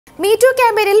MeToo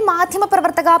ക്യാമ്പയിനിൽ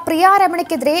മാധ്യമപ്രവർത്തക പ്രിയ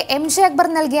രമണിക്കെതിരെ MJ Akbar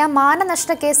നൽകിയ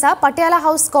മാനനഷ്ട case Patiala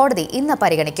house കോടതി ഇന്ന്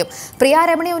പരിഗണിക്കും. പ്രിയ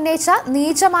രമണി ഉന്നയിച്ച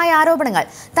നീചമായ ആരോപണങ്ങൾ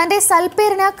തന്റെ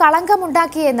സൽപ്പേരിന്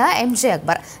കളങ്കമുണ്ടാക്കിയെന്ന് MJ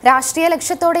അക്ബർ. രാഷ്ട്രീയ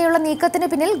ലക്ഷ്യത്തോടെയുള്ള നീക്കത്തിന്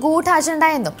പിന്നിൽ ഗൂഢ അജണ്ട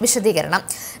എന്നും വിശദീകരണം.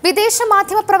 വിദേശ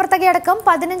മാധ്യമപ്രവർത്തകയടക്കം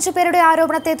 15 പേരുടെ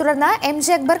ആരോപണത്തെ തുടർന്ന് MJ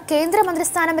അക്ബർ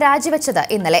കേന്ദ്രമന്ത്രിസ്ഥാനം രാജിവെച്ചത്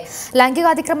ഇന്നലെ.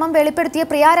 ലൈംഗികാതിക്രമം വെളിപ്പെടുത്തിയ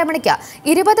പ്രിയ രമണിക്ക്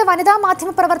 20 വനിതാ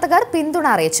മാധ്യമപ്രവർത്തകർ പിന്തുണ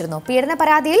അറിയിച്ചിരുന്നു. പീഡന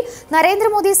പരാതിയിൽ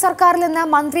നരേന്ദ്രമോദി സർക്കാരിൽ നിന്ന്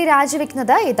മന്ത്രി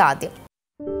രാജിവെക്കുന്നത് ഇതാദ്യം.